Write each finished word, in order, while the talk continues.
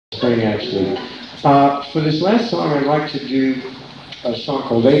morning, actually. For this last song, I'd like to do a song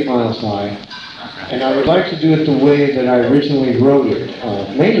called 8 Miles High, and I would like to do it the way that I originally wrote it,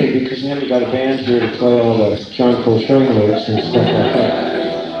 mainly because I haven't got a band here to play all the John Coltrane lyrics and stuff like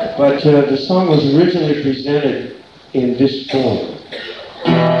that. But the song was originally presented in this form.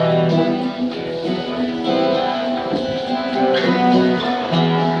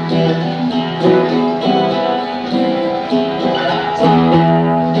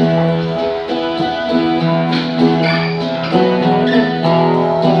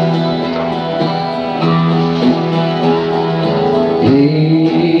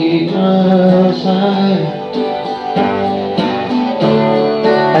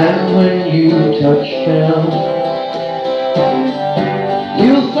 Touchdown,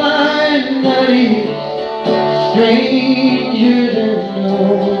 you'll find that he's stranger than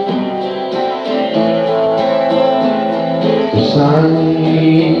known. The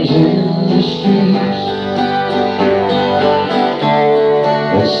signs in the streets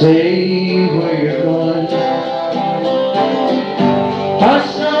that say where you're going are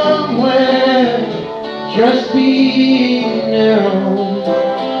somewhere just being their own.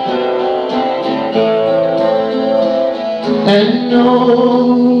 And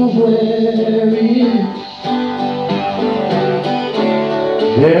nowhere is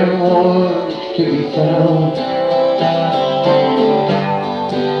there warmth to be found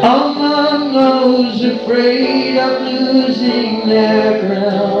among those afraid of losing their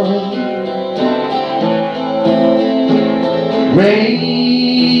ground.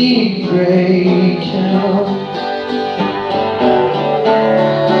 Rainy, gray town,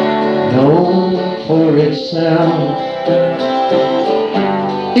 known for its sound.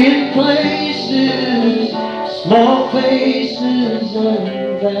 In places, small faces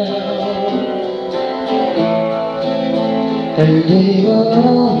unbound, and they are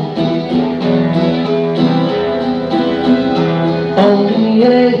only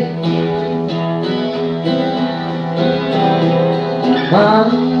 8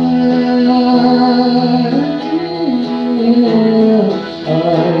 miles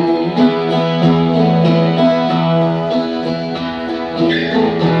high.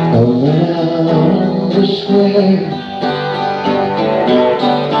 Around the square,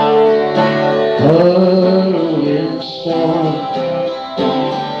 hurling storm,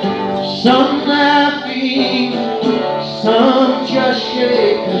 some laughing, some just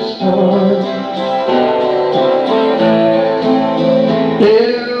shake the storm.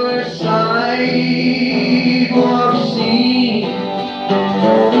 There were sidewalks seen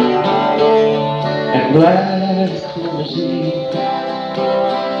and black limousine.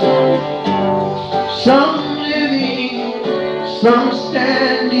 Some living, some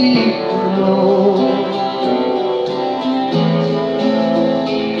standing alone.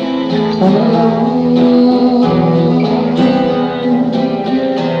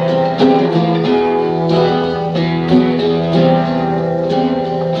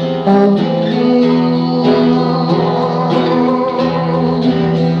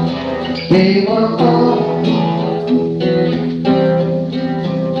 They were all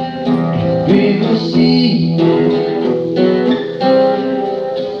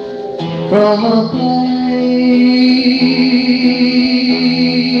from a place